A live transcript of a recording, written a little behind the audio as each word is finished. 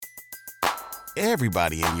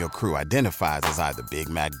Everybody in your crew identifies as either Big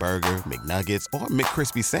Mac Burger, McNuggets, or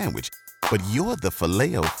McCrispy Sandwich. But you're the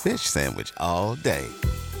Filet-O-Fish Sandwich all day.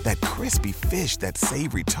 That crispy fish, that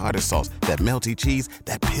savory tartar sauce, that melty cheese,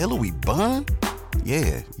 that pillowy bun.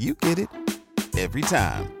 Yeah, you get it. Every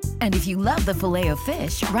time. And if you love the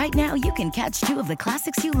Filet-O-Fish, right now you can catch 2 of the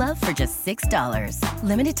classics you love for just $6.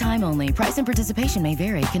 Limited time only. Price and participation may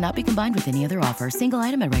vary. Cannot be combined with any other offer. Single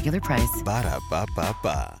item at regular price.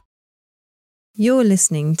 Ba-da-ba-ba-ba. You're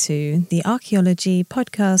listening to the Archaeology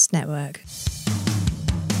Podcast Network.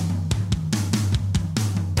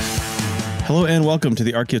 Hello and welcome to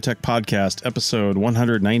the Archaeotech Podcast, episode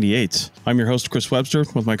 198. I'm your host, Chris Webster,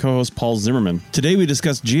 with my co-host, Paul Zimmerman. Today we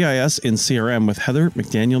discuss GIS in CRM with Heather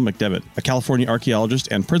McDaniel McDevitt, a California archaeologist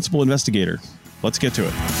and principal investigator. Let's get to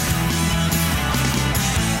it.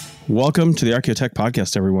 Welcome to the Archaeotech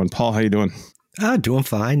Podcast, everyone. Paul, how you doing? Doing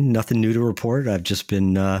fine. Nothing new to report. I've just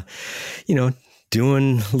been,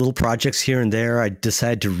 doing little projects here and there. I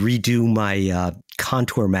decided to redo my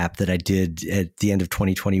contour map that I did at the end of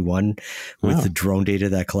 2021 with the drone data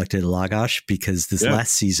that I collected at Lagash, because this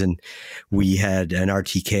last season we had an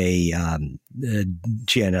RTK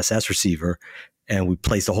GNSS receiver and we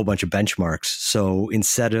placed a whole bunch of benchmarks. So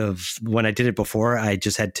instead of when I did it before, I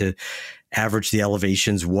just had to average the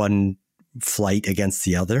elevations one flight against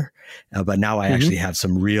the other. But now I actually have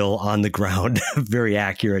some real on the ground, very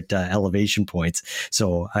accurate elevation points.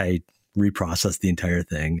 So I reprocessed the entire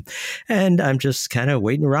thing. And I'm just kind of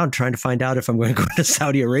waiting around trying to find out if I'm going to go to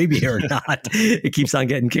Saudi Arabia or not. It keeps on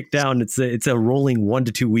getting kicked down. It's a rolling 1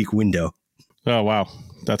 to 2 week window. Oh, wow.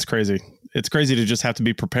 That's crazy. It's crazy to just have to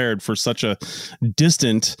be prepared for such a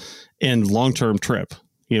distant and long-term trip.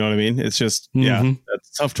 You know what I mean? It's just,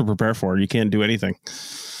 that's tough to prepare for. You can't do anything.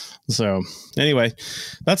 So anyway,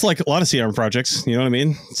 that's like a lot of CRM projects. You know what I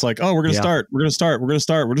mean? It's like, oh, we're going to start.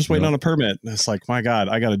 We're just waiting on a permit. And it's like, my God,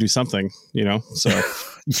 I got to do something, so.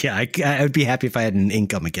 Yeah, I would be happy if I had an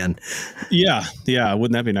income again. Yeah.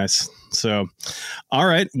 Wouldn't that be nice? So, all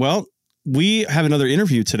right. Well, we have another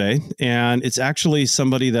interview today, and it's actually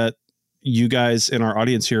somebody that you guys in our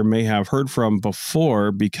audience here may have heard from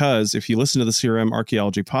before, because if you listen to the CRM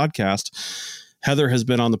Archaeology Podcast, Heather has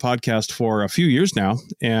been on the podcast for a few years now,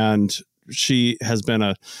 and she has been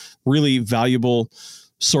a really valuable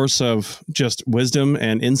source of just wisdom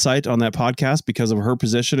and insight on that podcast because of her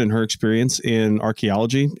position and her experience in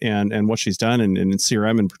archaeology and what she's done and in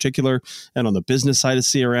CRM in particular, and on the business side of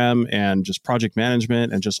CRM and just project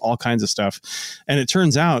management and just all kinds of stuff. And it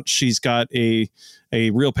turns out she's got a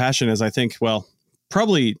real passion, as I think, well,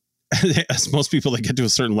 probably as most people that get to a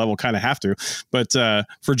certain level kind of have to, but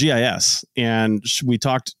for GIS. And we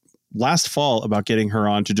talked last fall about getting her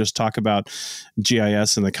on to just talk about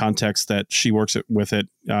GIS in the context that she works with it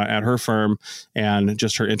at her firm, and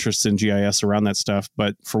just her interests in GIS around that stuff.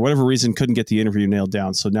 But for whatever reason, couldn't get the interview nailed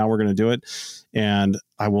down. So now we're going to do it. And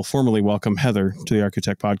I will formally welcome Heather to the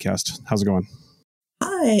Archaeotech Podcast. How's it going?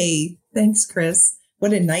 Hi. Thanks, Chris.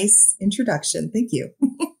 What a nice introduction. Thank you.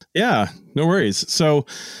 Yeah, no worries. So,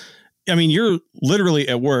 I mean, you're literally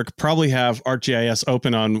at work, probably have ArcGIS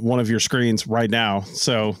open on one of your screens right now.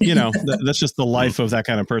 So, that's just the life of that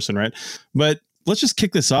kind of person, right? But let's just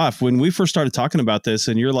kick this off. When we first started talking about this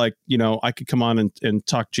and you're like, I could come on and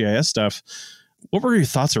talk GIS stuff. What were your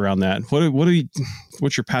thoughts around that?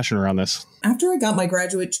 What's your passion around this? After I got my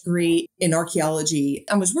graduate degree in archaeology,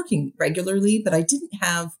 I was working regularly, but I didn't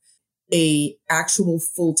have a actual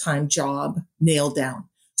full-time job nailed down.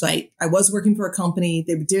 So I was working for a company.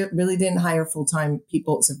 They really didn't hire full-time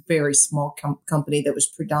people. It was a very small company that was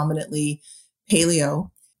predominantly paleo.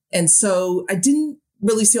 And so I didn't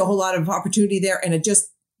really see a whole lot of opportunity there. And I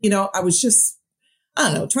just, I was just,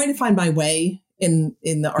 trying to find my way in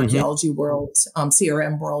the archaeology world,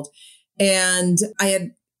 CRM world. And I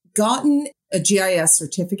had gotten a GIS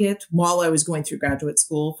certificate while I was going through graduate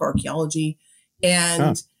school for archaeology.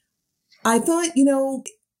 And I thought,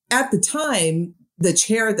 at the time, the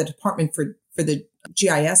chair of the department for the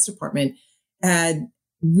GIS department had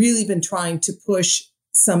really been trying to push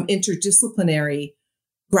some interdisciplinary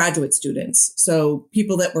graduate students. So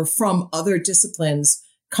people that were from other disciplines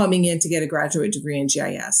coming in to get a graduate degree in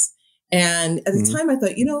GIS. And at the time I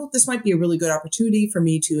thought, this might be a really good opportunity for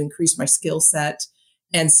me to increase my skill set.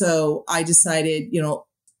 And so I decided,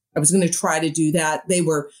 I was going to try to do that. They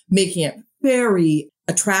were making it very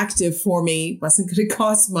attractive for me, wasn't going to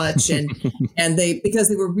cost much. And because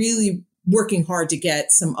they were really working hard to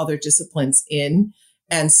get some other disciplines in.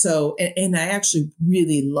 And so, and I actually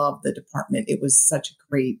really loved the department. It was such a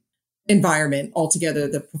great environment altogether.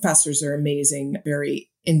 The professors are amazing, very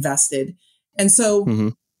invested. And so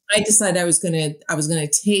I decided I was going to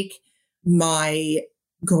take my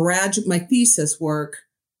thesis work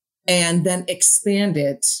and then expand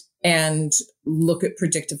it and look at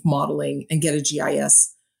predictive modeling and get a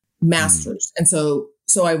GIS master's. And so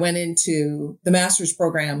I went into the master's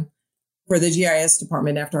program for the GIS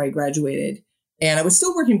department after I graduated, and I was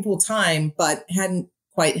still working full time, but hadn't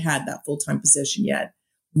quite had that full time position yet.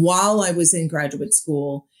 While I was in graduate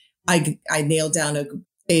school, I nailed down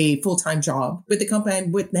a full time job with the company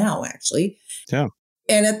I'm with now, actually. Yeah.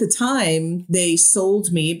 And at the time, they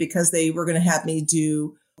sold me because they were going to have me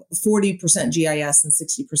do 40% GIS and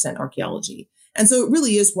 60% archaeology. And so it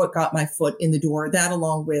really is what got my foot in the door, that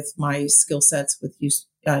along with my skill sets with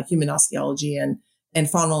human osteology and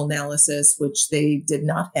faunal analysis, which they did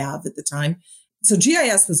not have at the time. So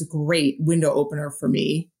GIS was a great window opener for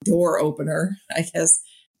me, door opener, I guess.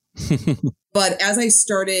 But as I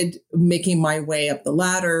started making my way up the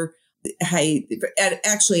ladder,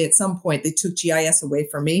 actually at some point they took GIS away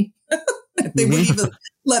from me. They wouldn't even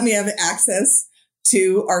let me have access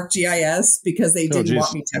to ArcGIS because they didn't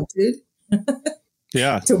want me tempted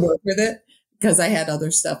to work with it, because I had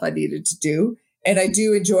other stuff I needed to do. And I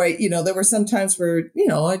do enjoy, there were some times where,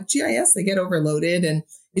 GIS, they get overloaded and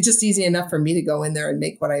it's just easy enough for me to go in there and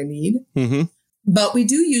make what I need. Mm-hmm. But we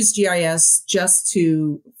do use GIS just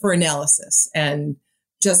for analysis and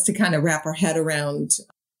just to kind of wrap our head around,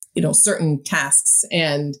 certain tasks.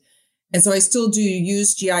 And so I still do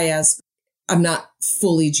use GIS. I'm not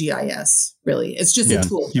fully GIS, really. It's just a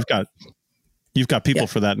tool. You've got people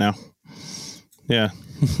for that now. Yeah.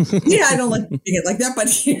 Yeah, I don't like it like that,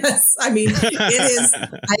 but yes, I mean, it is.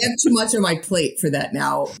 I have too much on my plate for that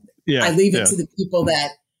now. Yeah, I leave it to the people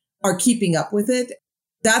that are keeping up with it.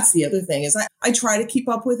 That's the other thing is I try to keep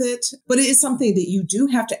up with it, but it is something that you do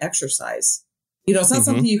have to exercise. It's not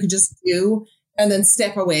something you can just do and then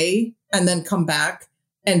step away and then come back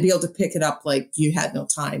and be able to pick it up like you had no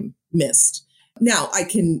time missed. Now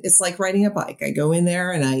it's like riding a bike. I go in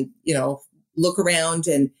there and I, look around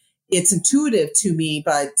and it's intuitive to me,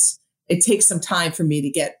 but it takes some time for me to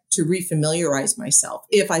get to refamiliarize myself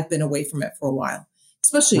if I've been away from it for a while,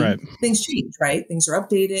 especially things change, right? Things are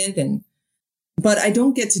updated but I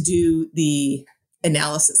don't get to do the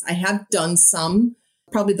analysis. I have done some.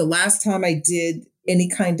 Probably the last time I did any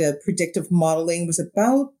kind of predictive modeling was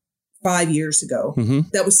about 5 years ago. Mm-hmm.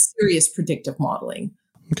 That was serious predictive modeling.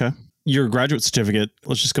 Okay. Your graduate certificate,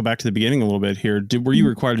 let's just go back to the beginning a little bit here. Were you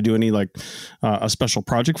required to do any a special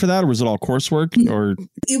project for that, or was it all coursework? Or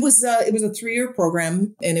it was a 3-year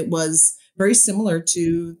program, and it was very similar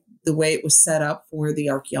to the way it was set up for the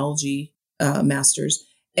archaeology masters.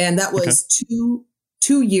 And that was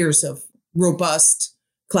two years of robust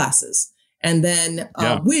classes. And then,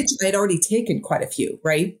 which I'd already taken quite a few,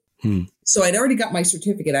 right? So I'd already got my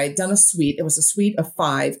certificate. I had done a suite. It was a suite of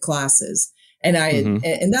 5 classes. And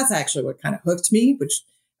and that's actually what kind of hooked me, which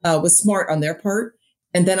was smart on their part.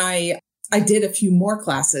 And then I did a few more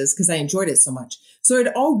classes because I enjoyed it so much. So I'd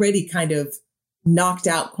already kind of knocked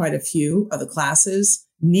out quite a few of the classes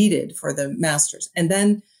needed for the masters. And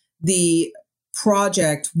then the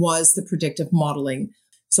project was the predictive modeling.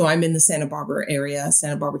 So I'm in the Santa Barbara area,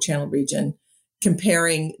 Santa Barbara Channel region,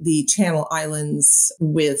 comparing the Channel Islands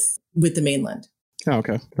with the mainland. Oh,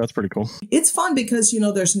 okay. That's pretty cool. It's fun because,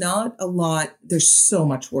 there's not a lot. There's so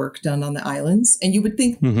much work done on the islands, and you would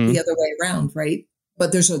think the other way around, right?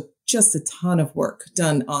 But there's just a ton of work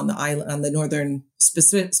done on the island, on the northern,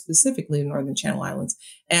 specifically Northern Channel Islands.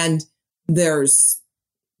 And there's,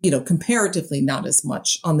 comparatively not as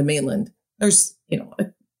much on the mainland. There's,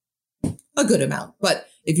 a good amount. But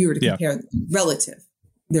if you were to compare relative,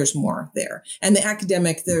 there's more there. And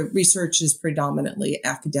the research is predominantly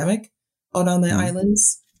academic out on the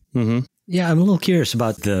islands. Mm-hmm. Yeah, I'm a little curious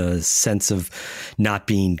about the sense of not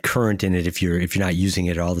being current in it if you're not using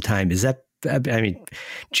it all the time. Is that, I mean,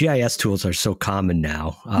 GIS tools are so common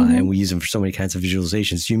now, and we use them for so many kinds of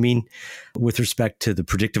visualizations. Do you mean with respect to the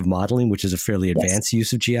predictive modeling, which is a fairly advanced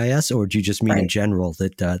use of GIS, or do you just mean in general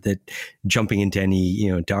that jumping into any,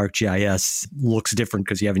 to ArcGIS looks different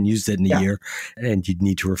because you haven't used it in a year and you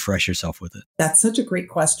need to refresh yourself with it? That's such a great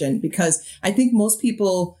question, because I think most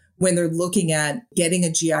people, when they're looking at getting a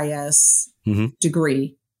GIS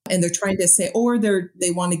degree and they're trying to say, or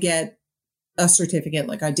they want to get a certificate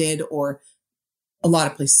like I did, or a lot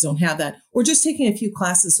of places don't have that, or just taking a few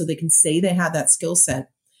classes so they can say they have that skill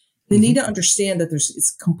set. They need to understand that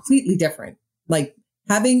it's completely different. Like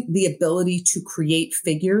having the ability to create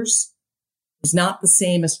figures is not the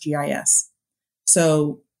same as GIS.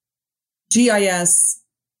 So GIS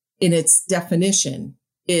in its definition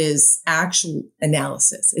is actual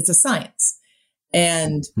analysis. It's a science,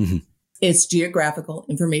 and it's geographical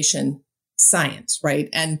information science, right?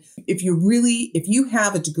 And if you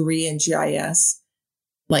have a degree in GIS,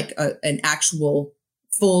 like an actual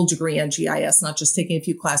full degree in GIS, not just taking a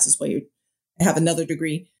few classes while you have another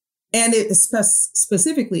degree, and it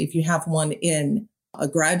specifically if you have one in a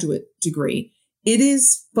graduate degree, it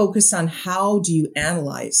is focused on how do you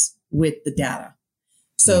analyze with the data.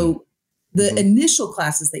 So the initial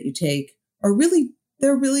classes that you take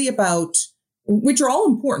they're really about, which are all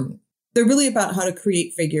important. They're really about how to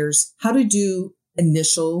create figures, how to do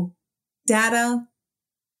initial data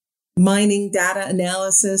mining, data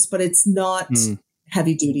analysis, but it's not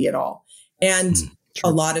heavy duty at all. And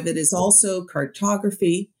a lot of it is also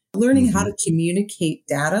cartography, learning how to communicate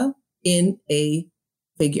data in a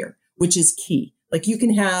figure, which is key. Like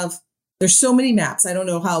there's so many maps. I don't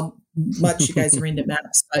know how much you guys are into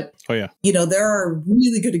maps, but there are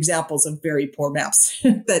really good examples of very poor maps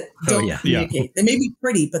that don't communicate. They may be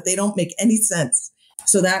pretty, but they don't make any sense.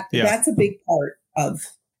 So that's a big part of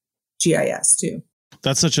GIS too.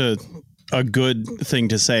 That's such a good thing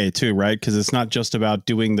to say too, right? Because it's not just about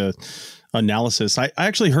doing the analysis. I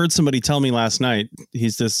actually heard somebody tell me last night,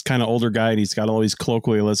 he's this kind of older guy and he's got all these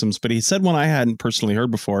colloquialisms, but he said one I hadn't personally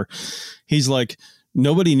heard before. He's like,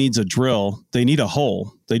 nobody needs a drill. They need a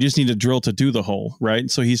hole. They just need a drill to do the hole. Right.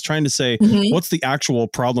 So he's trying to say, what's the actual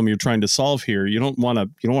problem you're trying to solve here? You don't want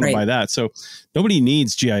to buy that. So nobody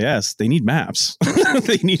needs GIS. They need maps.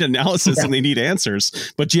 They need analysis and they need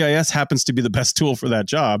answers. But GIS happens to be the best tool for that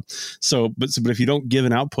job. So, but if you don't give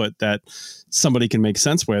an output that somebody can make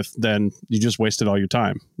sense with, then you just wasted all your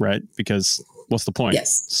time. Right. Because what's the point?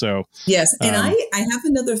 Yes. So, yes. And I have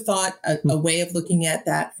another thought, a way of looking at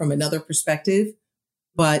that from another perspective.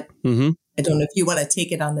 But I don't know if you want to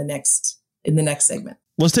take it on in the next segment.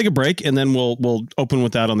 Let's take a break and then we'll open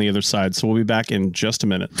with that on the other side. So we'll be back in just a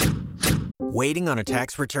minute. Waiting on a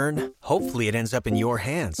tax return? Hopefully it ends up in your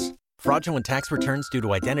hands. Fraudulent tax returns due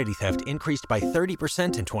to identity theft increased by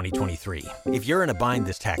 30% in 2023. If you're in a bind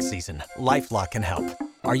this tax season, LifeLock can help.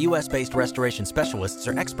 Our U.S.-based restoration specialists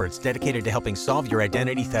are experts dedicated to helping solve your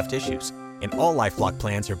identity theft issues. And all LifeLock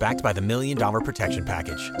plans are backed by the $1 Million Protection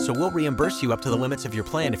Package. So we'll reimburse you up to the limits of your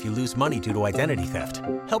plan if you lose money due to identity theft.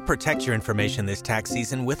 Help protect your information this tax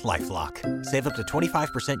season with LifeLock. Save up to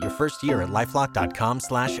 25% your first year at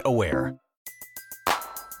LifeLock.com/aware.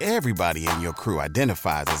 Everybody in your crew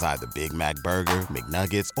identifies as either Big Mac Burger,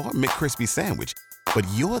 McNuggets, or McCrispy Sandwich. But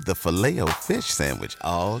you're the Filet-O-Fish Sandwich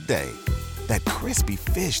all day. That crispy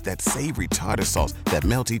fish, that savory tartar sauce, that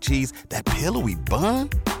melty cheese, that pillowy bun.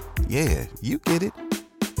 Yeah, you get it.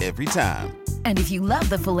 Every time. And if you love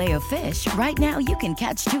the Filet-O-Fish, right now you can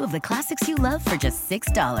catch two of the classics you love for just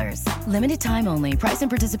 $6. Limited time only. Price and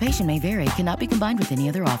participation may vary. Cannot be combined with any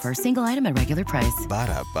other offer. Single item at regular price.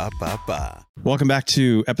 Ba-da-ba-ba-ba. Welcome back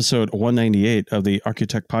to episode 198 of the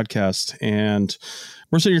Architect Podcast. And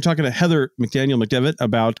we're sitting here talking to Heather McDaniel McDevitt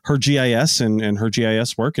about her GIS and her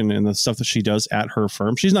GIS work and the stuff that she does at her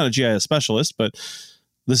firm. She's not a GIS specialist, but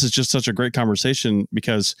this is just such a great conversation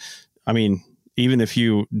because, I mean, even if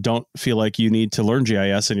you don't feel like you need to learn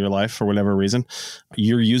GIS in your life for whatever reason,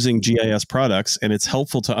 you're using GIS products and it's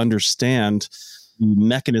helpful to understand the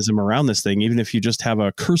mechanism around this thing, even if you just have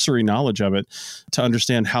a cursory knowledge of it, to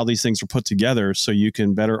understand how these things are put together so you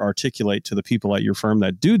can better articulate to the people at your firm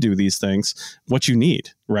that do these things what you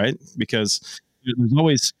need, right? Because there's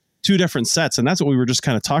always two different sets. And that's what we were just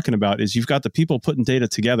kind of talking about is you've got the people putting data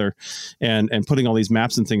together and putting all these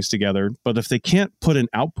maps and things together. But if they can't put an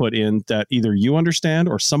output in that either you understand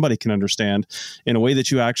or somebody can understand in a way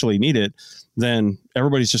that you actually need it, then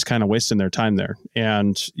everybody's just kind of wasting their time there.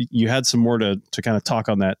 And you had some more to kind of talk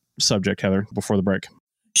on that subject, Heather, before the break.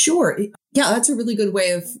 Sure. Yeah, that's a really good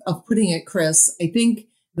way of putting it, Chris. I think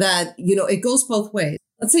that, it goes both ways.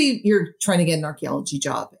 Let's say you're trying to get an archaeology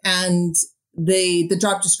job and the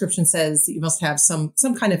job description says that you must have some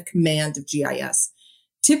kind of command of GIS.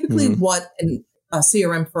 Typically what a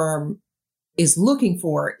CRM firm is looking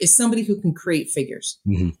for is somebody who can create figures.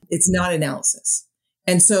 It's not analysis.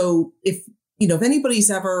 And so if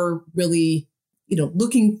anybody's ever really,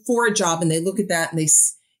 looking for a job and they look at that and they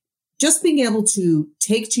just being able to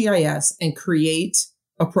take GIS and create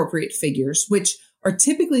appropriate figures, which are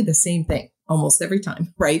typically the same thing almost every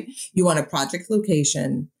time, right? You want a project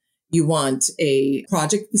location. You want a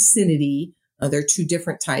project vicinity. There are two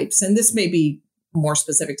different types. And this may be more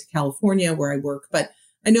specific to California where I work, but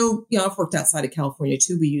I know, I've worked outside of California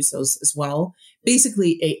too. We use those as well.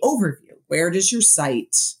 Basically a overview. Where does your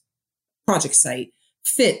project site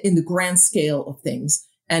fit in the grand scale of things?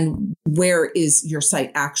 And where is your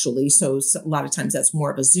site actually? So a lot of times that's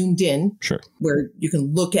more of a zoomed in, sure, where you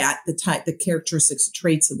can look at the characteristics,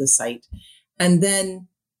 traits of the site. And then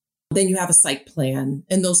Then you have a site plan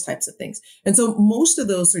and those types of things. And so most of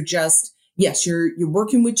those are just, yes, you're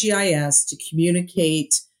working with GIS to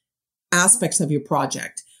communicate aspects of your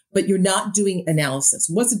project, but you're not doing analysis.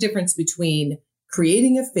 What's the difference between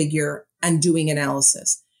creating a figure and doing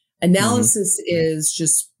analysis? Analysis is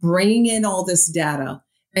just bringing in all this data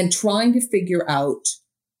and trying to figure out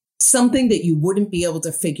something that you wouldn't be able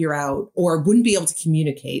to figure out or wouldn't be able to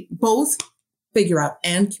communicate, both figure out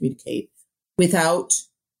and communicate without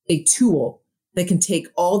a tool that can take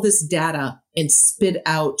all this data and spit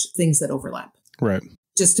out things that overlap. Right.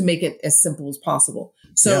 Just to make it as simple as possible.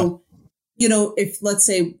 So, if let's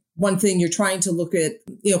say one thing you're trying to look at,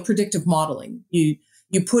 predictive modeling, you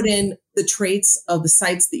put in the traits of the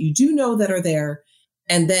sites that you do know that are there,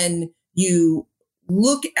 and then you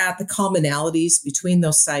look at the commonalities between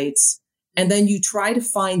those sites, and then you try to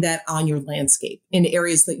find that on your landscape in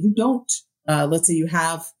areas that you don't. Let's say you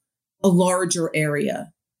have a larger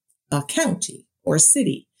area, a county or a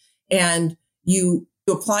city, and you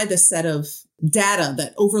apply the set of data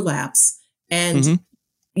that overlaps, and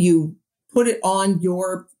you put it on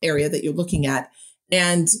your area that you're looking at,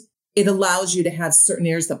 and it allows you to have certain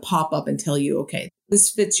areas that pop up and tell you, okay, this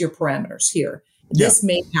fits your parameters here. This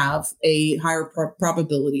may have a higher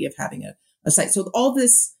probability of having a site. So all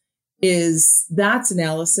this that's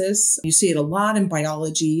analysis. You see it a lot in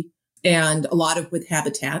biology and a lot with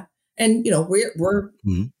habitat. And,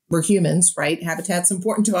 we're humans, right? Habitat's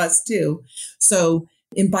important to us too. So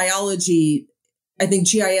in biology, I think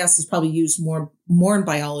GIS is probably used more in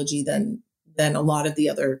biology than a lot of the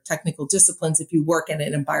other technical disciplines if you work in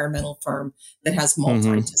an environmental firm that has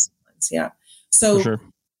multi-disciplines. Yeah. So, for sure.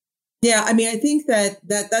 Yeah, I mean, I think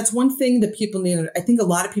that's one thing that people need. I think a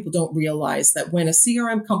lot of people don't realize that when a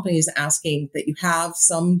CRM company is asking that you have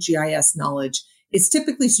some GIS knowledge, it's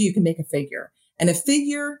typically so you can make a figure. And a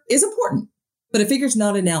figure is important, but a figure is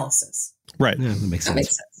not analysis. Right. Yeah, that makes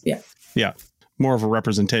sense. Yeah. Yeah. More of a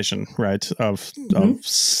representation, right, of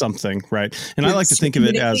something, right? And I like to think of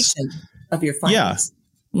it as of your findings.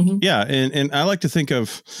 Yeah. And I like to think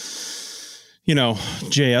of,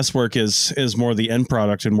 JS work is more the end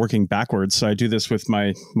product and working backwards. So I do this with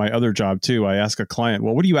my other job too. I ask a client,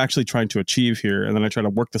 well, what are you actually trying to achieve here? And then I try to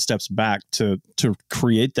work the steps back to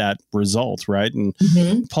create that result, right? And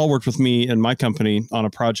Paul worked with me and my company on a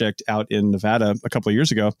project out in Nevada a couple of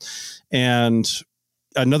years ago. And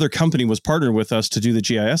another company was partnered with us to do the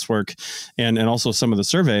GIS work and also some of the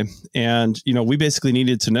survey. And, we basically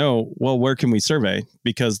needed to know, well, where can we survey?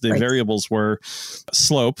 Because the variables were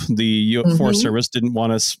slope. The Forest Service didn't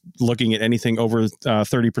want us looking at anything over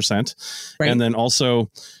 30%. Right. And then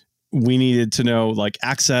also we needed to know like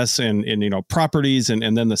access and properties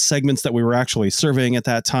and then the segments that we were actually surveying at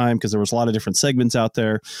that time, because there was a lot of different segments out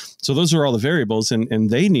there. So those are all the variables, and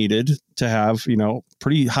they needed to have,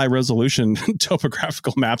 pretty high resolution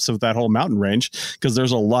topographical maps of that whole mountain range, because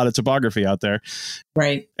there's a lot of topography out there.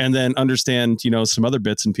 Right. And then understand, some other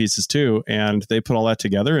bits and pieces too. And they put all that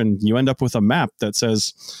together and you end up with a map that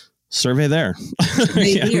says survey there.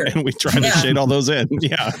 And we try to shade all those in.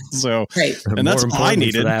 Yeah. So, and that's all I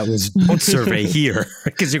needed. That was don't survey here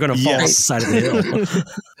because you're going to fall off the side of the hill.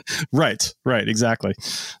 Right. Exactly.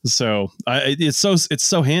 So it's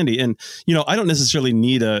so handy. And, I don't necessarily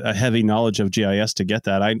need a heavy knowledge of GIS to get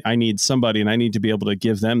that. I need somebody, and I need to be able to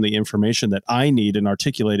give them the information that I need and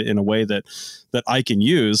articulate it in a way that I can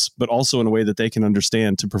use, but also in a way that they can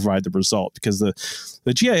understand to provide the result. Because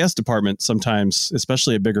the GIS department sometimes,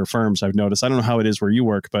 especially at bigger firms, I've noticed, I don't know how it is where you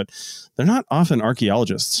work, but they're not often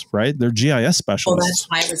archaeologists, right? They're GIS specialists. Well, that's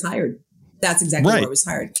why I was hired. That's exactly why I was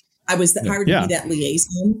hired. I was hired to be that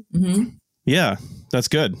liaison. Yeah, that's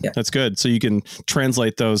good. Yeah. That's good. So you can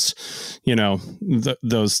translate those,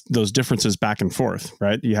 those differences back and forth,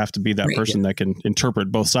 right? You have to be that person that can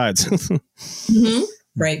interpret both sides.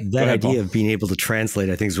 Right. That idea of being able to translate,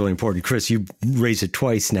 I think, is really important. Chris, you raised it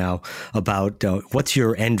twice now about what's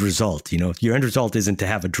your end result? Your end result isn't to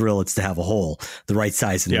have a drill, it's to have a hole, the right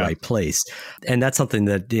size in the right place. And that's something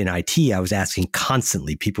that in IT, I was asking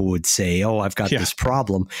constantly. People would say, oh, I've got this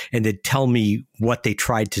problem. And they'd tell me what they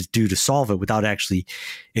tried to do to solve it without actually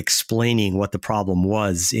explaining what the problem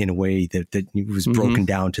was in a way that was broken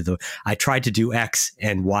down to I tried to do X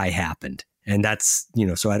and Y happened. And that's,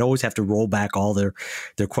 so I'd always have to roll back all their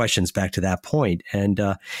questions back to that point. And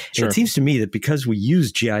it seems to me that because we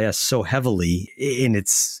use GIS so heavily in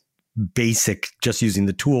its basic, just using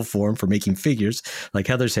the tool form for making figures, like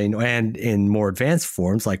Heather's saying, and in more advanced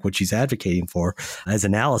forms, like what she's advocating for as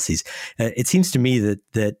analyses, it seems to me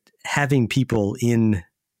that having people in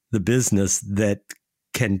the business that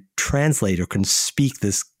can translate or can speak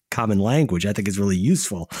this common language, I think is really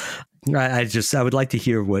useful. I would like to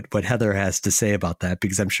hear what Heather has to say about that,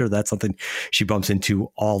 because I'm sure that's something she bumps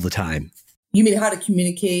into all the time. You mean how to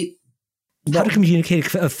communicate? How to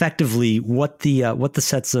communicate effectively, what the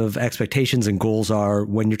sets of expectations and goals are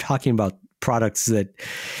when you're talking about products that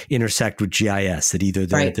intersect with GIS, that either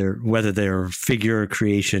they're whether they're figure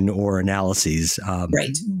creation or analyses, but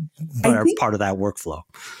are part of that workflow.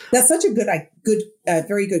 That's such a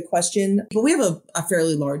very good question. But we have a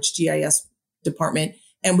fairly large GIS department,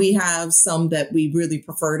 and we have some that we really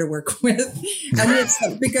prefer to work with. And we have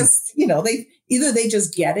some because, they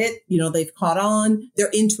just get it, they've caught on, they're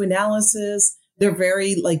into analysis, they're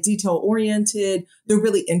very detail oriented, they're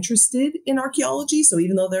really interested in archaeology. So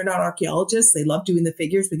even though they're not archaeologists, they love doing the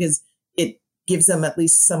figures because it gives them at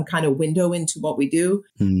least some kind of window into what we do.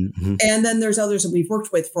 Mm-hmm. And then there's others that we've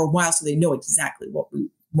worked with for a while, so they know exactly what we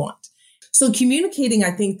want. So communicating,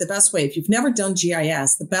 I think the best way, if you've never done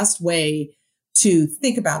GIS, the best way to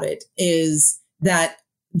think about it is that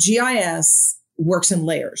GIS works in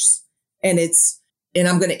layers. And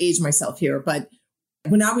I'm going to age myself here, but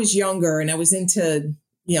when I was younger and I was into,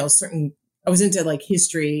 I was into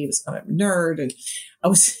history, I was kind of a nerd, and I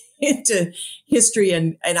was into history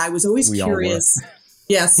and I was always curious.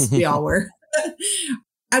 Yes, we all were.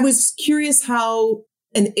 I was curious how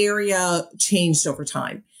an area changed over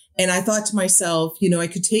time. And I thought to myself, I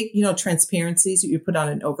could take, transparencies that you put on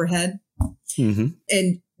an overhead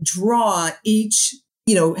and draw each,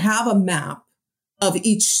 have a map of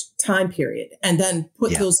each time period and then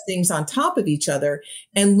put those things on top of each other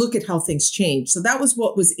and look at how things change. So that was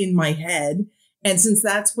what was in my head. And since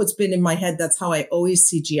that's what's been in my head, that's how I always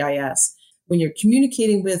see GIS. When you're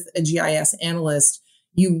communicating with a GIS analyst,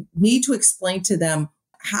 you need to explain to them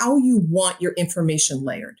how you want your information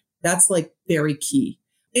layered. That's very key.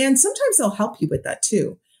 And sometimes they'll help you with that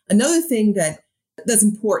too. Another thing that's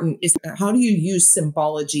important is how do you use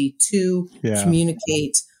symbology to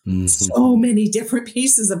communicate so many different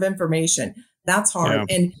pieces of information. That's hard.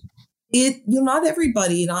 Yeah. And not every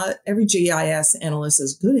GIS analyst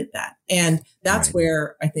is good at that. And that's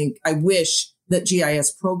where I wish that GIS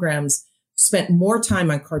programs spent more time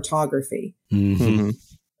on cartography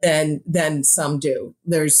than some do.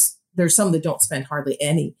 There's some that don't spend hardly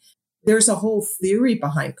any. There's a whole theory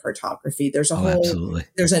behind cartography. There's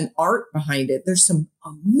there's an art behind it. There's some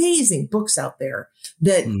amazing books out there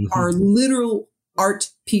that are literal art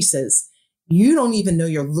pieces. You don't even know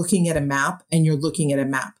you're looking at a map and you're looking at a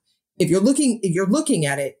map. If you're looking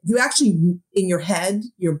at it, you actually, in your head,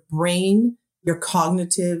 your brain, your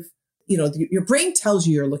cognitive, your brain tells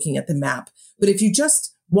you you're looking at the map. But if you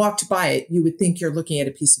just walked by it, you would think you're looking at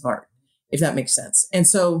a piece of art, if that makes sense. And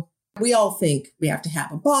so we all think we have to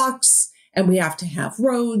have a box and we have to have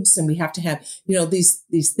roads and we have to have,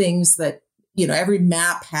 these things that, every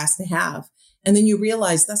map has to have. And then you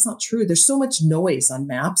realize that's not true. There's so much noise on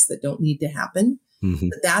maps that don't need to happen.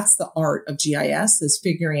 But that's the art of GIS, is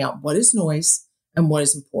figuring out what is noise and what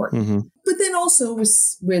is important. But then also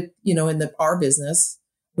with in our business,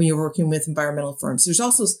 when you're working with environmental firms, there's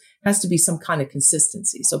also has to be some kind of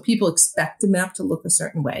consistency. So people expect a map to look a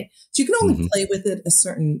certain way. So you can only play with it a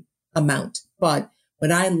certain amount. But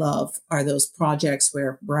what I love are those projects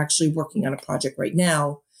where we're actually working on a project right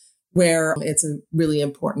now where it's a really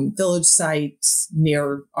important village site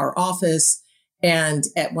near our office. And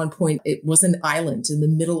at one point, it was an island in the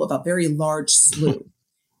middle of a very large slough.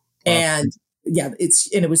 And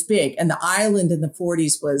it was big. And the island in the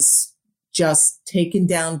 40s was just taken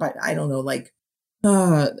down by,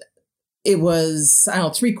 it was,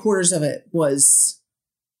 3/4 of it was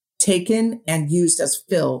taken and used as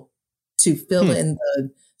fill to fill in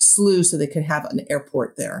the slough so they could have an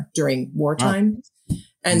airport there during wartime.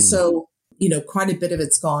 And so, quite a bit of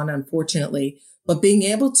it's gone, unfortunately. But being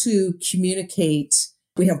able to communicate,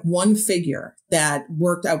 we have one figure that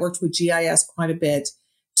I worked with GIS quite a bit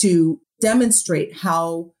to demonstrate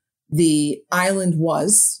how the island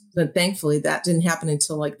was. But thankfully, that didn't happen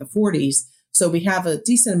until the 40s. So we have a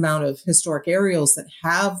decent amount of historic aerials that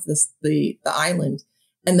have the island.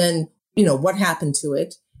 And then, what happened to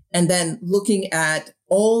it. And then looking at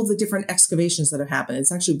all the different excavations that have happened.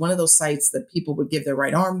 It's actually one of those sites that people would give their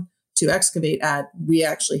right arm to excavate at. We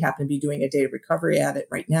actually happen to be doing a data recovery at it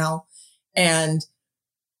right now. And,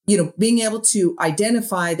 being able to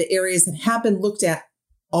identify the areas that have been looked at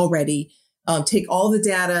already, take all the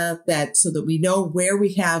data so that we know where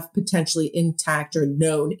we have potentially intact or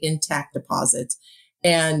known intact deposits.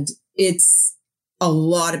 And it's a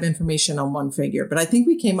lot of information on one figure, but I think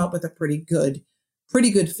we came up with a pretty good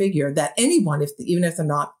figure that anyone, even if they're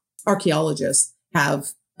not archaeologists,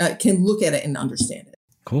 can look at it and understand it.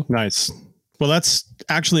 Cool. Nice. Well, that's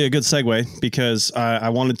actually a good segue because I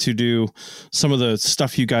wanted to do some of the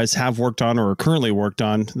stuff you guys have worked on or are currently worked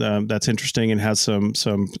on that's interesting and has some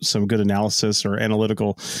good analysis or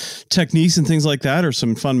analytical techniques and things like that, or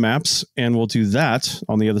some fun maps. And we'll do that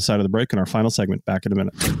on the other side of the break in our final segment. Back in a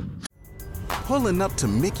minute. Pulling up to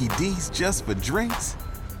Mickey D's just for drinks?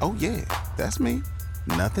 Oh yeah, that's me.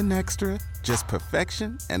 Nothing extra, just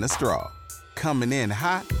perfection and a straw. Coming in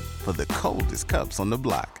hot for the coldest cups on the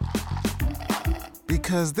block.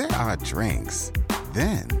 Because there are drinks.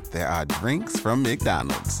 Then there are drinks from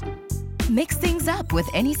McDonald's. Mix things up with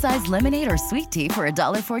any size lemonade or sweet tea for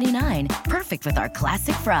 $1.49. Perfect with our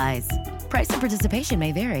classic fries. Price and participation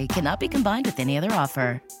may vary. Cannot be combined with any other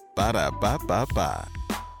offer. Ba-da-ba-ba-ba.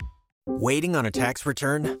 Waiting on a tax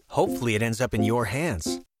return? Hopefully it ends up in your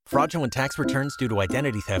hands. Fraudulent tax returns due to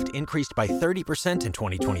identity theft increased by 30% in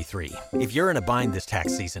 2023. If you're in a bind this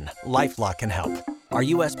tax season, LifeLock can help. Our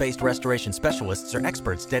U.S.-based restoration specialists are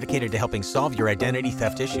experts dedicated to helping solve your identity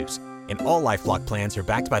theft issues. And all LifeLock plans are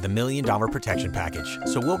backed by the $1 Million Protection Package.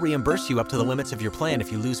 So we'll reimburse you up to the limits of your plan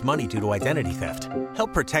if you lose money due to identity theft.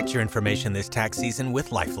 Help protect your information this tax season with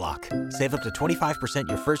LifeLock. Save up to 25%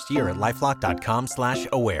 your first year at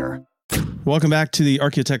LifeLock.com/aware. Welcome back to the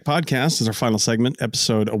Archaeotech Podcast. This is our final segment,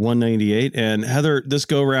 episode 198. And Heather, this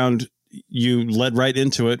go around, you led right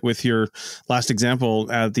into it with your last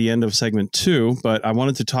example at the end of segment 2. But I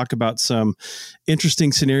wanted to talk about some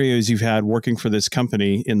interesting scenarios you've had working for this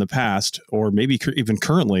company in the past, or maybe even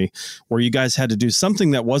currently, where you guys had to do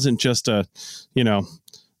something that wasn't just a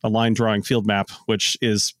line drawing field map, which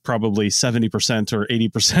is probably 70% or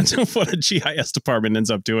 80% of what a GIS department ends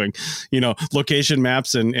up doing, location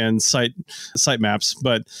maps and site maps,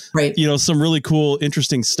 but right. Some really cool,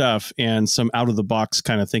 interesting stuff and some out of the box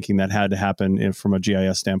kind of thinking that had to happen from a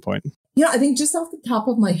GIS standpoint. I think just off the top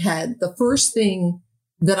of my head, the first thing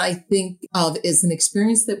that I think of is an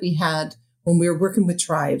experience that we had when we were working with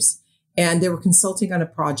tribes and they were consulting on a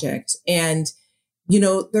project. And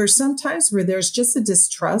there's some times where there's just a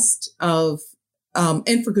distrust of,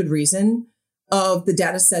 and for good reason, of the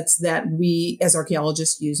data sets that we as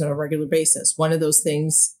archaeologists use on a regular basis. One of those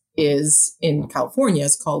things is in California,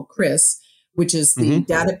 it's called CRIS, which is the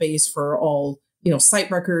database for all, site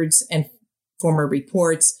records and former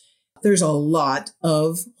reports. There's a lot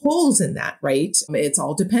of holes in that, right? It's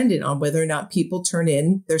all dependent on whether or not people turn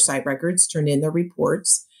in their site records, turn in their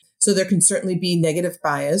reports. So there can certainly be negative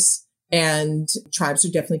bias. And tribes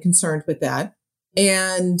are definitely concerned with that.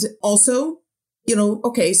 And also,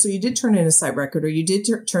 okay, so you did turn in a site record or you did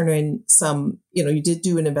turn in some, you did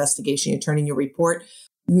do an investigation, you turn in your report.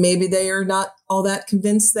 Maybe they are not all that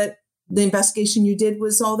convinced that the investigation you did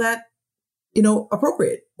was all that,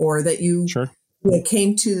 appropriate, or that you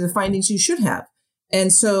came to the findings you should have.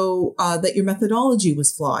 And so that your methodology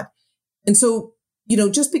was flawed. And so,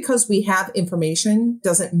 just because we have information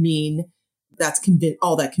doesn't mean that's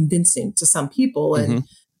all that convincing to some people. And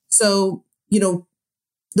so, the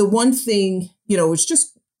one thing, was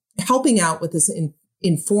just helping out with this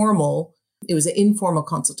informal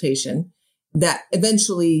consultation that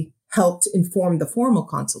eventually helped inform the formal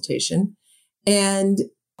consultation. And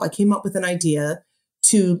I came up with an idea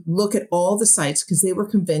to look at all the sites because they were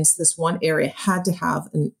convinced this one area had to have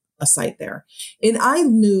a site there. And I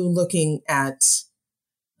knew looking at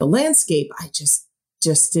the landscape, I just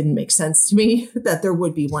didn't make sense to me that there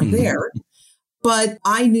would be one there. But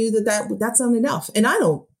I knew that's not enough. And I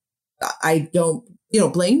don't,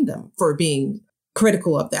 blame them for being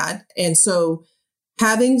critical of that. And so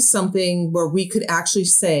having something where we could actually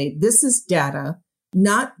say, this is data,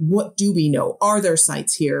 not what do we know? Are there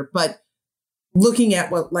sites here? But looking at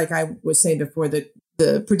what, like I was saying before,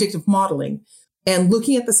 the predictive modeling and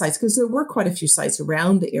looking at the sites, because there were quite a few sites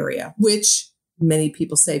around the area, which many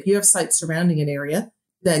people say if you have sites surrounding an area,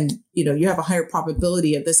 then, you have a higher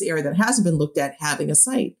probability of this area that hasn't been looked at having a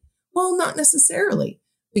site. Well, not necessarily,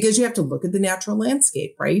 because you have to look at the natural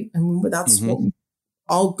landscape, right? I mean, that's what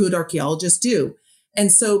all good archaeologists do.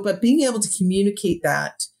 And so, but being able to communicate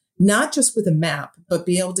that, not just with a map, but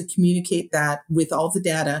be able to communicate that with all the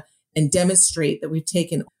data and demonstrate that we've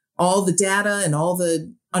taken all the data and all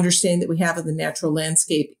the understanding that we have of the natural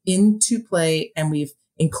landscape into play, and we've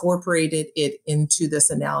incorporated it into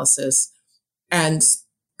this analysis and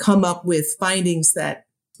come up with findings that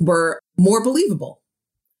were more believable.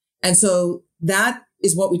 And so that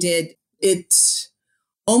is what we did. It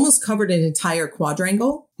almost covered an entire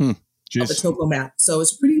quadrangle of the topo map. So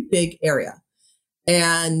it's a pretty big area.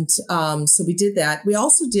 And so we did that. We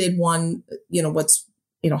also did one, what's,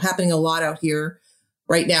 happening a lot out here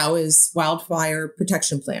right now is wildfire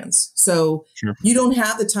protection plans. So Sure. you don't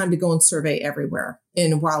have the time to go and survey everywhere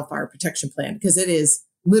in a wildfire protection plan because it is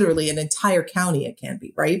literally an entire county. It can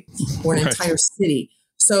be, right? Or an Right. entire city.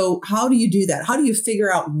 So how do you do that? How do you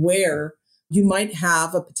figure out where you might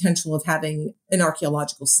have a potential of having an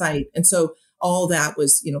archaeological site? And so all that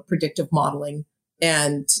was, predictive modeling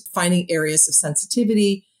and finding areas of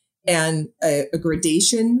sensitivity and a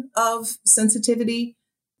gradation of sensitivity,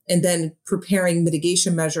 and then preparing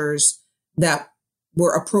mitigation measures that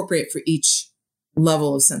were appropriate for each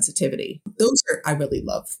level of sensitivity. I really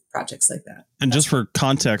love projects like that. And just for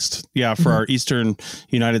context, for our Eastern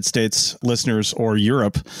United States listeners, or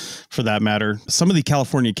Europe for that matter, some of the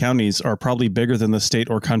California counties are probably bigger than the state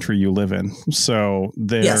or country you live in. So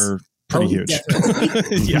they're pretty huge.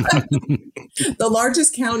 Yeah. The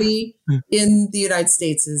largest county in the United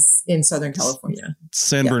States is in Southern California.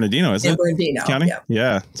 San Bernardino, isn't it? San Bernardino County?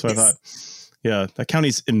 Yeah. That's what I thought. Yeah, that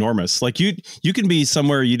county's enormous. Like you can be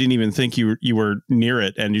somewhere you didn't even think you were near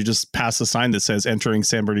it, and you just pass a sign that says entering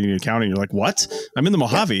San Bernardino County. You're like, what? I'm in the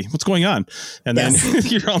Mojave. What's going on? And then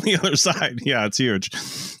you're on the other side. Yeah, it's huge.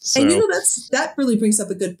 So. And that really brings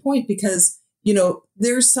up a good point because,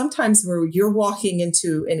 there's sometimes where you're walking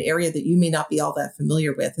into an area that you may not be all that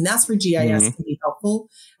familiar with. And that's where GIS can be helpful.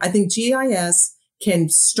 I think GIS can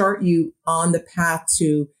start you on the path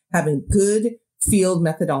to having good field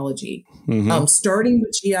methodology. Starting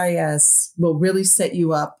with GIS will really set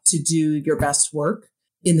you up to do your best work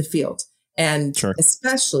in the field. And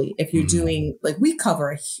especially if you're doing, like, we cover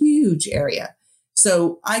a huge area.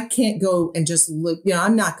 So I can't go and just look,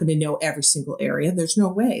 I'm not going to know every single area. There's no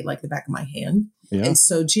way, like the back of my hand. Yeah. And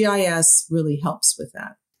so GIS really helps with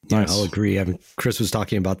that. Nice. I'll agree. I mean, Chris was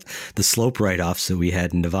talking about the slope write-offs that we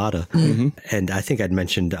had in Nevada. And I think I'd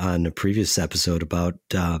mentioned on a previous episode about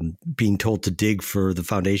being told to dig for the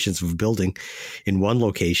foundations of a building in one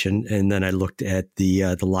location. And then I looked at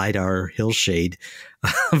the LiDAR hillshade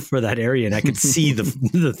for that area, and I could see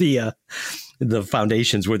the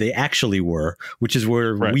foundations where they actually were, which is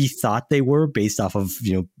where we thought they were based off of,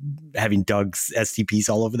 having dug STPs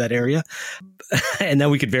all over that area. And then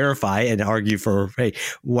we could verify and argue for, hey,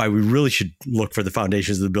 why we really should look for the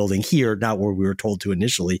foundations of the building here, not where we were told to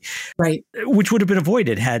initially. Right. Which would have been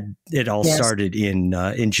avoided had it all started in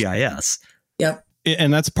GIS. Yep.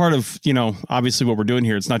 And that's part of, obviously what we're doing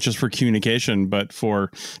here. It's not just for communication, but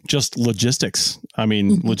for just logistics. I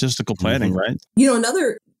mean, logistical planning, right?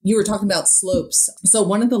 You were talking about slopes. So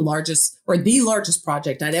one of the largest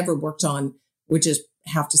project I'd ever worked on, which is,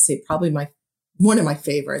 I have to say, probably one of my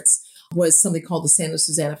favorites, was something called the Santa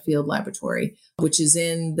Susana Field Laboratory, which is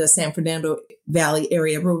in the San Fernando Valley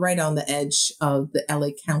area. We're right on the edge of the LA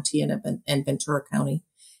County and Ventura County,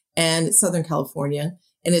 and it's Southern California.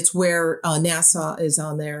 And it's where NASA is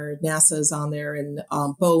on there, and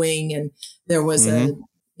Boeing. And there was an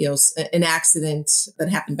accident that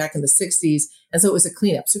happened back in the 60s. And so it was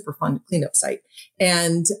a super fun cleanup site.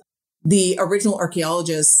 And the original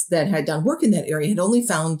archaeologists that had done work in that area had only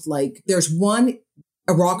found, there's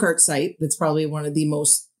a rock art site that's probably one of the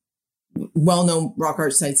most well-known rock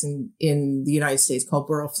art sites in the United States, called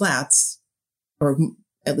Burrow Flats, or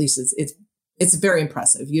at least it's very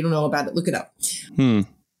impressive. You don't know about it, look it up.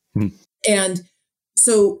 And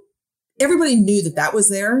so everybody knew that was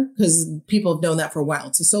there because people have known that for a while.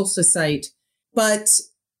 It's a solstice site, but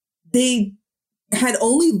they had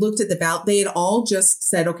only looked at they had all just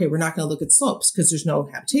said, okay, we're not going to look at slopes because there's no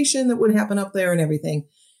habitation that would happen up there and everything.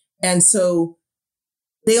 And so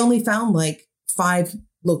they only found 5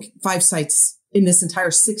 sites in this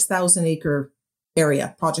entire 6,000 acre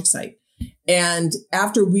area project site. And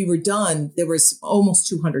after we were done, there was almost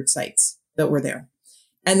 200 sites that were there.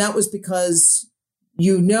 And that was because,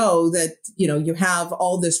 that, you have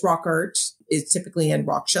all this rock art is typically in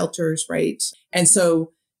rock shelters, right? And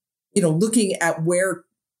so, looking at where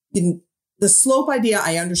in the slope idea,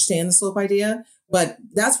 I understand the slope idea, but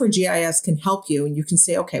that's where GIS can help you. And you can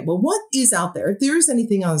say, okay, well, what is out there? If there is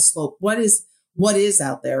anything on the slope, what is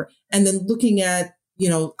out there? And then looking at,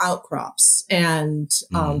 outcrops and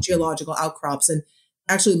geological outcrops, and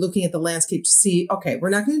actually looking at the landscape to see, okay, we're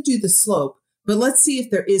not going to do the slope, but let's see if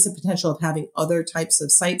there is a potential of having other types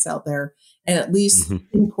of sites out there, and at least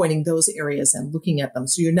pinpointing those areas and looking at them.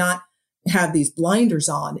 So you're not have these blinders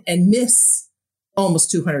on and miss almost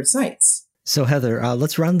 200 sites. So Heather,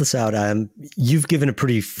 let's round this out. You've given a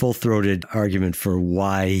pretty full-throated argument for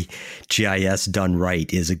why GIS done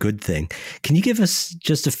right is a good thing. Can you give us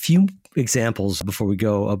just a few examples before we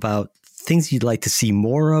go about things you'd like to see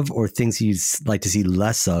more of, or things you'd like to see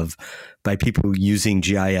less of by people using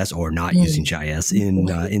GIS or not using GIS in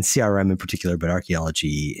CRM in particular, but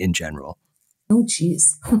archaeology in general? Oh,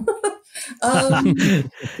 geez.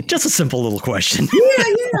 Just a simple little question.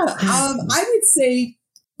 Yeah. I would say,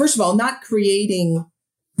 first of all, not creating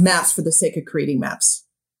maps for the sake of creating maps.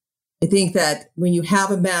 I think that when you have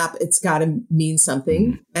a map, it's got to mean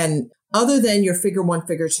something. And other than your figure 1,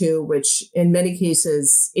 figure 2, which in many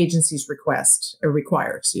cases agencies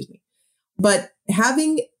require. But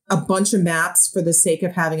having a bunch of maps for the sake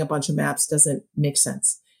of having a bunch of maps doesn't make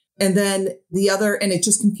sense. And then and it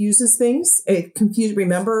just confuses things.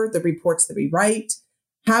 Remember, the reports that we write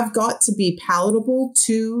have got to be palatable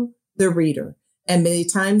to the reader. And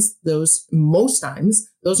most times,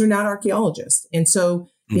 those are not archaeologists. And so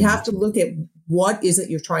you have to look at what is it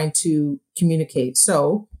you're trying to communicate.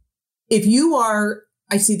 So if you are,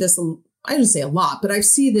 I see this, I don't say a lot, but I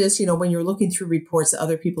see this, when you're looking through reports that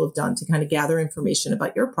other people have done to kind of gather information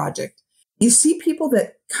about your project, you see people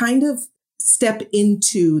that kind of step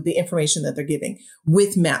into the information that they're giving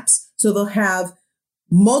with maps. So they'll have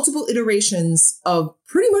multiple iterations of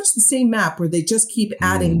pretty much the same map where they just keep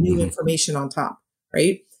adding new information on top,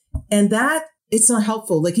 right? And that, it's not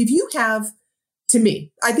helpful. Like if you have, to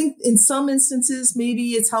me, I think in some instances, maybe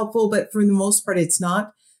it's helpful, but for the most part, it's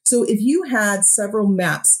not. So if you had several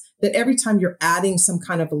maps that every time you're adding some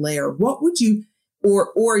kind of a layer, what would you,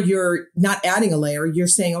 or you're not adding a layer, you're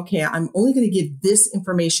saying, okay, I'm only going to give this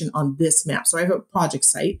information on this map. So I have a project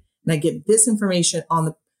site and I get this information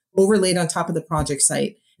overlaid on top of the project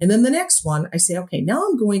site. And then the next one, I say, okay, now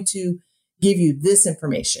I'm going to give you this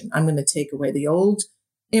information. I'm going to take away the old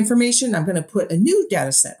information. I'm going to put a new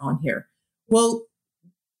data set on here. Well,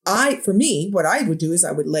 for me, what I would do is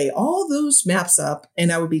I would lay all those maps up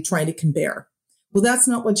and I would be trying to compare. Well, that's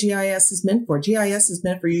not what GIS is meant for. GIS is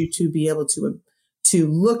meant for you to be able to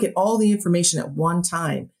look at all the information at one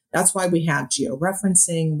time. That's why we have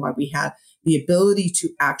georeferencing, why we have the ability to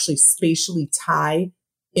actually spatially tie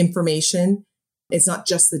information. It's not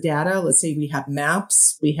just the data. Let's say we have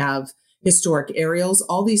maps, we have historic aerials,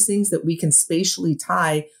 all these things that we can spatially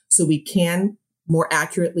tie so we can more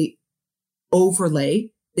accurately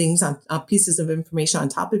overlay things on pieces of information on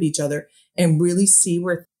top of each other and really see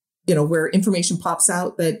where information pops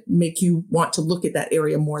out that make you want to look at that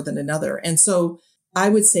area more than another. And so I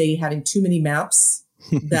would say having too many maps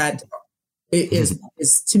that is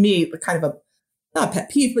to me kind of not a pet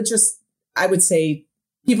peeve, but just, I would say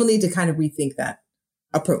people need to kind of rethink that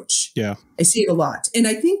approach. Yeah. I see it a lot. And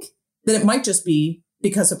I think that it might just be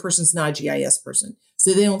because a person's not a GIS person.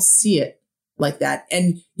 So they don't see it like that.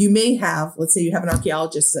 And you may have, let's say you have an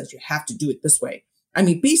archaeologist that says you have to do it this way. I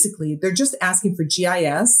mean, basically, they're just asking for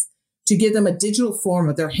GIS to give them a digital form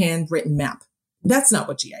of their handwritten map. That's not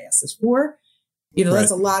what GIS is for.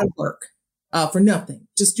 That's a lot of work for nothing.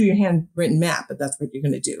 Just do your handwritten map, but that's what you're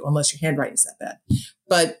going to do, unless your handwriting is that bad.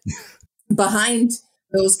 But behind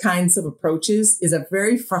those kinds of approaches is a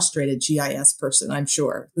very frustrated GIS person, I'm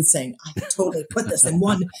sure, that's saying, I could totally put this in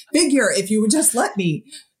one figure if you would just let me.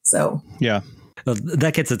 So, yeah.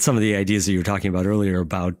 That gets at some of the ideas that you were talking about earlier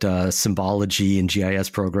about symbology in GIS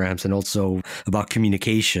programs, and also about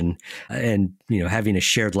communication and, having a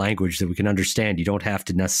shared language that we can understand. You don't have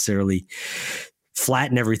to necessarily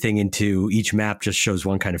flatten everything into each map just shows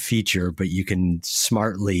one kind of feature, but you can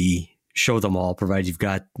smartly show them all, provided you've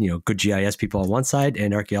got, good GIS people on one side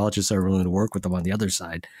and archaeologists are willing to work with them on the other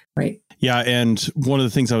side. Right. Yeah. And one of the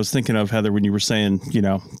things I was thinking of, Heather, when you were saying,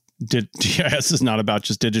 GIS is not about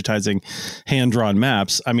just digitizing hand-drawn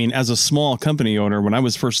maps. I mean, as a small company owner, when I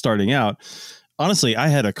was first starting out, honestly, I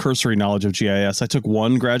had a cursory knowledge of GIS. I took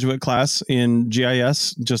one graduate class in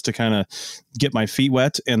GIS just to kind of get my feet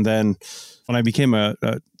wet. And then when I became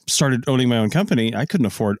started owning my own company, I couldn't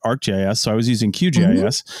afford ArcGIS. So I was using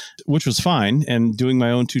QGIS, which was fine, and doing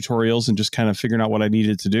my own tutorials and just kind of figuring out what I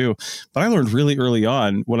needed to do. But I learned really early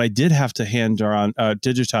on when I did have to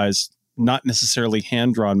digitize, not necessarily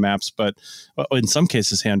hand-drawn maps, but in some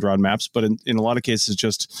cases hand-drawn maps, but in a lot of cases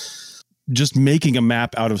just making a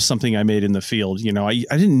map out of something I made in the field. I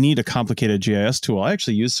didn't need a complicated GIS tool. I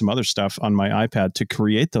actually used some other stuff on my iPad to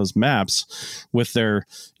create those maps with their,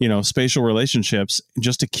 spatial relationships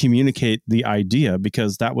just to communicate the idea,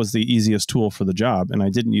 because that was the easiest tool for the job. And I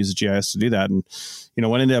didn't use a GIS to do that. And,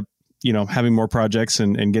 what ended up, having more projects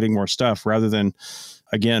and getting more stuff rather than,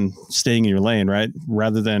 again, staying in your lane, right?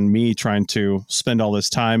 Rather than me trying to spend all this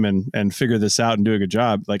time and figure this out and do a good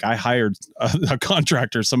job. Like I hired a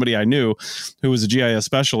contractor, somebody I knew who was a GIS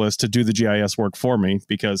specialist, to do the GIS work for me,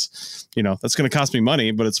 because, that's going to cost me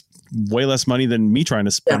money, but it's way less money than me trying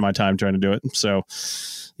to spend my time trying to do it. So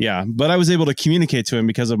yeah, but I was able to communicate to him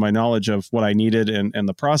because of my knowledge of what I needed and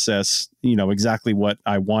the process, exactly what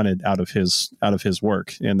I wanted out of his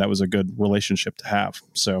work. And that was a good relationship to have.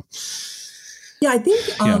 So Yeah, I think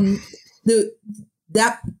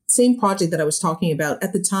that same project that I was talking about,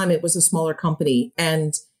 at the time, it was a smaller company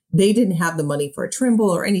and they didn't have the money for a Trimble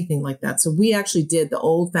or anything like that. So we actually did the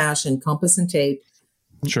old fashioned compass and tape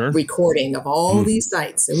recording of all these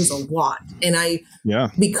sites. It was a lot. And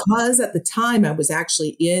because at the time I was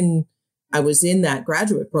in that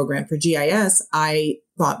graduate program for GIS, I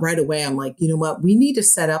thought right away, I'm like, you know what, we need to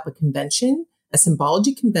set up a convention, a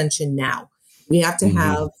symbology convention now. We have to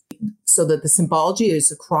have so that the symbology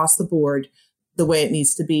is across the board the way it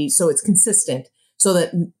needs to be. So it's consistent so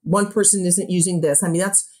that one person isn't using this. I mean,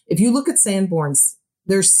 if you look at Sanborn's,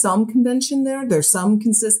 there's some convention there. There's some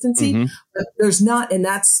consistency, but there's not. And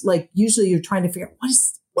that's like, usually you're trying to figure out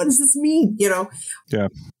what does this mean? Yeah.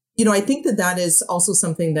 I think that is also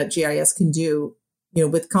something that GIS can do,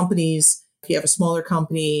 with companies. If you have a smaller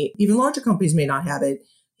company, even larger companies may not have it,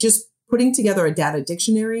 just putting together a data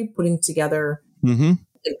dictionary, putting together an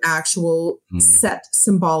actual set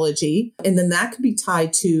symbology. And then that could be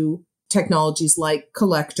tied to technologies like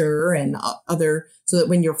Collector and other, so that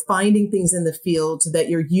when you're finding things in the field, that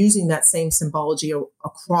you're using that same symbology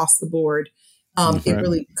across the board. It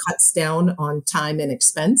really cuts down on time and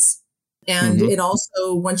expense. And it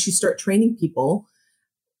also, once you start training people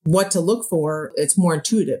what to look for, it's more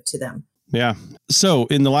intuitive to them. Yeah. So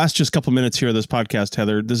in the last just couple minutes here of this podcast,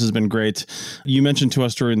 Heather, this has been great. You mentioned to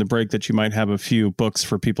us during the break that you might have a few books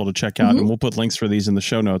for people to check out, and we'll put links for these in the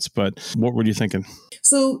show notes. But what were you thinking?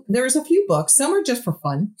 So there's a few books. Some are just for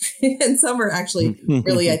fun and some are actually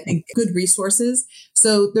really, I think, good resources.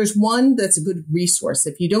 So there's one that's a good resource.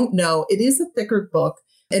 If you don't know, it is a thicker book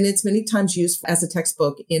and it's many times used as a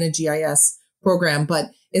textbook in a GIS program, but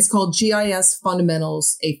it's called GIS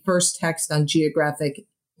Fundamentals, a First Text on Geographic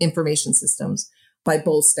Information Systems by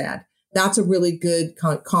Bolstad. That's a really good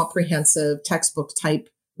comprehensive textbook type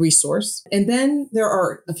resource. And then there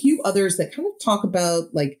are a few others that kind of talk about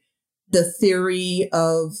like the theory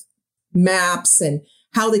of maps and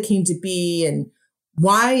how they came to be and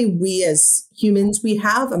why we as humans, we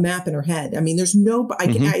have a map in our head. I mean, there's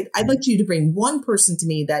I'd like you to bring one person to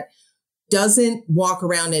me that doesn't walk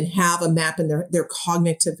around and have a map in their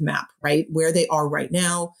cognitive map, right? Where they are right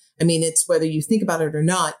now. I mean, it's whether you think about it or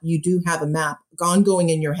not, you do have a map ongoing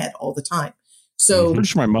in your head all the time. So I'm pretty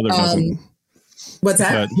sure my mother doesn't. What's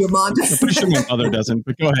that? Your mom doesn't? I'm pretty sure my mother doesn't,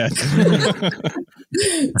 but go ahead.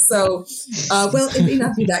 So, well, it may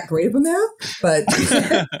not be that great of a map, but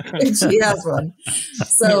she has one.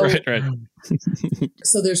 So, right.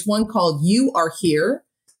 So there's one called You Are Here,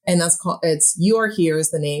 and it's You Are Here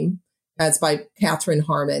is the name. That's by Catherine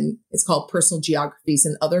Harmon. It's called Personal Geographies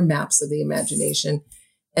and Other Maps of the Imagination.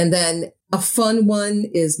 And then a fun one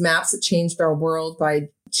is Maps That Changed Our World by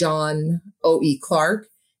John O.E. Clark.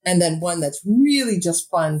 And then one that's really just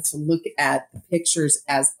fun to look at the pictures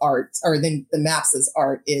as art, or the maps as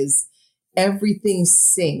art, is Everything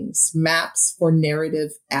Sings, Maps for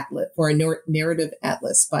Narrative Atlas, Narrative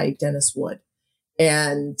Atlas by Dennis Wood.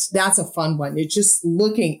 And that's a fun one. You're just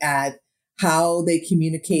looking at how they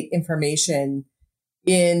communicate information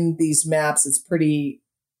in these maps. It's pretty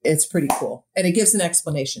cool. And it gives an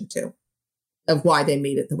explanation too of why they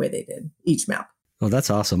made it the way they did, each map. Oh,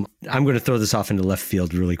 that's awesome. I'm going to throw this off into left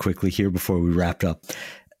field really quickly here before we wrap up.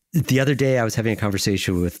 The other day, I was having a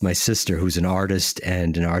conversation with my sister, who's an artist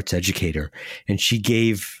and an arts educator, and she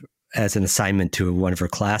gave as an assignment to one of her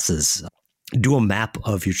classes, do a map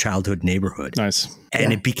of your childhood neighborhood. Nice.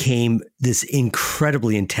 And it became this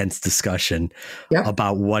incredibly intense discussion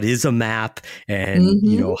about what is a map and,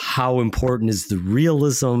 you know, how important is the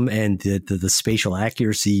realism and the spatial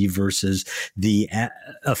accuracy versus the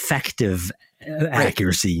effective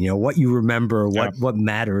accuracy, you know, what you remember, what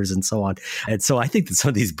matters and so on. And so I think that some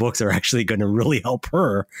of these books are actually going to really help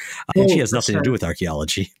her. And she has nothing to do with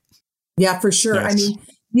archaeology. Yeah, for sure. Yes. I mean,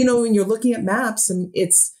 you know, when you're looking at maps, and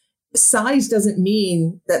it's size doesn't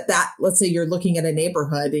mean that let's say you're looking at a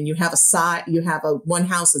neighborhood and you have one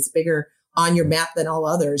house that's bigger on your map than all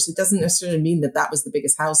others. It doesn't necessarily mean that was the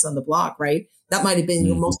biggest house on the block, right? That might have been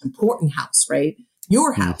your most important house, right?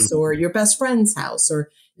 Your house or your best friend's house, or,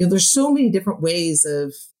 you know, there's so many different ways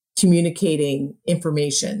of communicating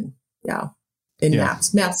information. Yeah. In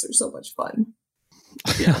maps. Maps are so much fun.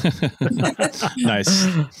 Yeah. Nice.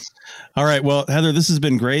 All right. Well, Heather, this has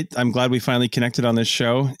been great. I'm glad we finally connected on this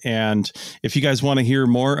show. And if you guys want to hear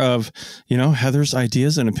more of, you know, Heather's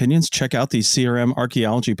ideas and opinions, check out the CRM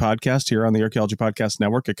Archaeology Podcast here on the Archaeology Podcast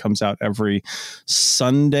Network. It comes out every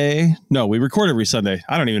Sunday. No, we record every Sunday.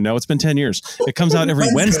 I don't even know. It's been 10 years. It comes out every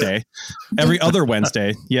Wednesday, every other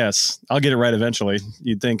Wednesday. Yes, I'll get it right eventually.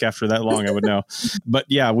 You'd think after that long I would know. But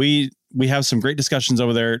yeah, we have some great discussions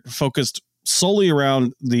over there focused solely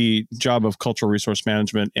around the job of cultural resource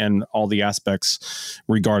management and all the aspects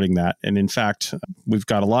regarding that. And in fact, we've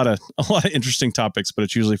got a lot of interesting topics, but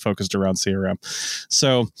it's usually focused around CRM.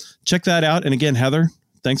 So check that out. And again, Heather,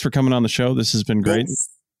 thanks for coming on the show. This has been great.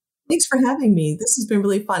 Thanks for having me. This has been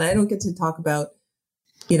really fun. I don't get to talk about,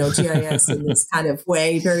 GIS in this kind of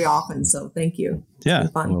way very often. So thank you. Yeah.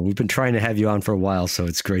 Well, we've been trying to have you on for a while, so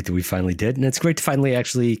it's great that we finally did. And it's great to finally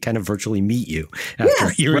actually kind of virtually meet you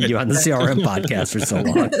after hearing you on the CRM podcast for so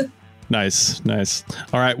long. Nice.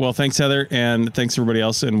 All right. Well, thanks, Heather. And thanks everybody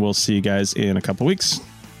else. And we'll see you guys in a couple of weeks.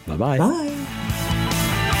 Bye-bye. Bye.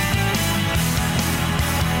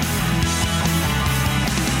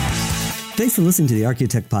 Thanks for listening to the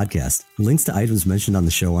Archaeotech Podcast. Links to items mentioned on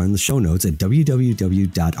the show are in the show notes at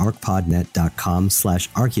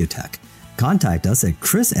www.arcpodnet.com/archaeotech. Contact us at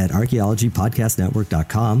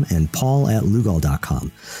chris@archaeologypodcastnetwork.com and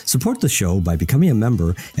paul@lugal.com. Support the show by becoming a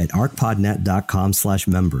member at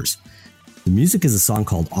arcpodnet.com/members. The music is a song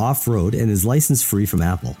called Off-Road and is license free from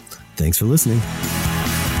Apple. Thanks for listening.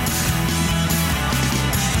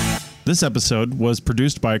 This episode was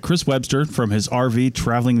produced by Chris Webster from his RV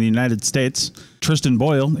traveling the United States, Tristan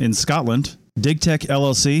Boyle in Scotland, DigTech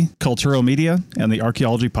LLC, Cultural Media, and the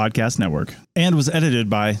Archaeology Podcast Network, and was edited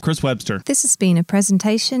by Chris Webster. This has been a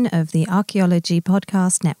presentation of the Archaeology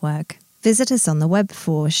Podcast Network. Visit us on the web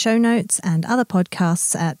for show notes and other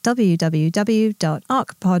podcasts at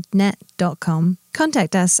www.arcpodnet.com.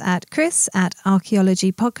 Contact us at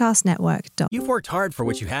chris@archaeologypodcastnetwork.com. You've worked hard for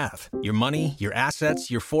what you have. Your money, your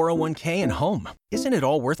assets, your 401k, and home. Isn't it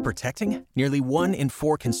all worth protecting? Nearly 1 in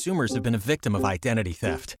 4 consumers have been a victim of identity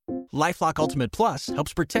theft. LifeLock Ultimate Plus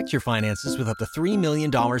helps protect your finances with up to $3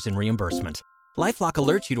 million in reimbursement. LifeLock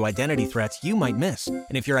alerts you to identity threats you might miss. And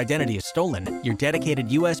if your identity is stolen, your dedicated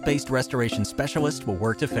U.S.-based restoration specialist will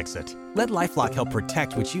work to fix it. Let LifeLock help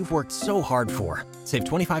protect what you've worked so hard for. Save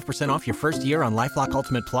 25% off your first year on LifeLock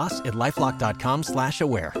Ultimate Plus at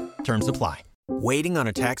LifeLock.com/aware. Terms apply. Waiting on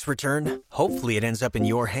a tax return? Hopefully it ends up in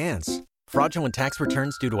your hands. Fraudulent tax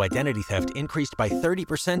returns due to identity theft increased by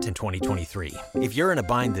 30% in 2023. If you're in a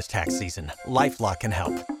bind this tax season, LifeLock can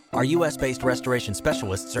help. Our U.S.-based restoration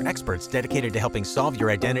specialists are experts dedicated to helping solve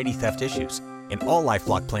your identity theft issues. And all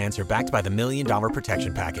LifeLock plans are backed by the $1 Million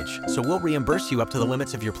Protection Package. So we'll reimburse you up to the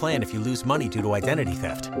limits of your plan if you lose money due to identity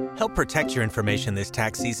theft. Help protect your information this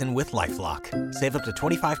tax season with LifeLock. Save up to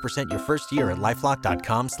 25% your first year at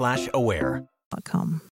LifeLock.com/aware.